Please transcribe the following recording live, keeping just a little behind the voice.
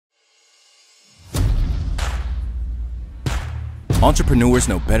Entrepreneurs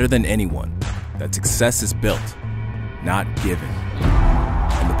know better than anyone that success is built, not given.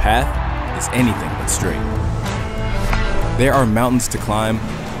 And the path is anything but straight. There are mountains to climb,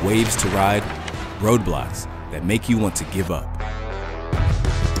 waves to ride, roadblocks that make you want to give up.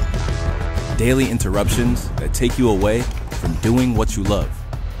 Daily interruptions that take you away from doing what you love.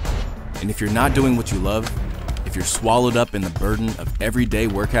 And if you're not doing what you love, if you're swallowed up in the burden of everyday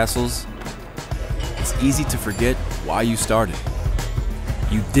work hassles, it's easy to forget why you started.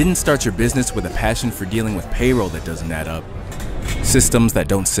 You didn't start your business with a passion for dealing with payroll that doesn't add up, systems that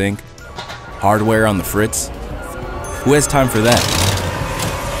don't sync, hardware on the fritz. Who has time for that?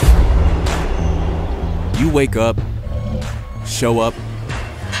 You wake up, show up,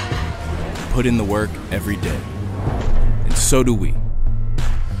 put in the work every day. And so do we.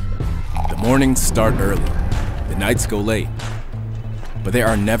 The mornings start early, the nights go late, but there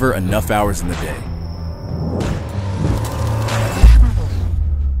are never enough hours in the day.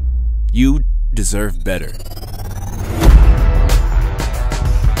 You deserve better.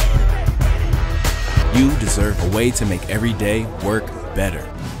 You deserve a way to make every day work better.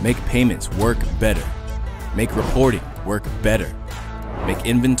 Make payments work better. Make reporting work better. Make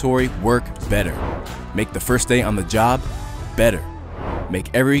inventory work better. Make the first day on the job better.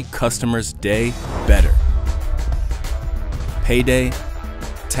 Make every customer's day better. Payday,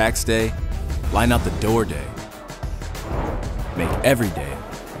 tax day, line out the door day. Make every day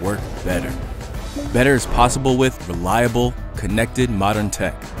work better. Better is possible with reliable, connected modern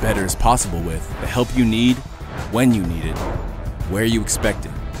tech. Better is possible with the help you need, when you need it, where you expect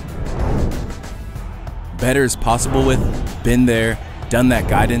it. Better is possible with been there, done that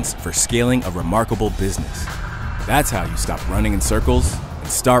guidance for scaling a remarkable business. That's how you stop running in circles and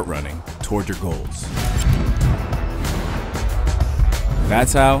start running toward your goals.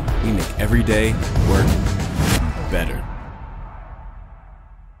 That's how we make every day work better.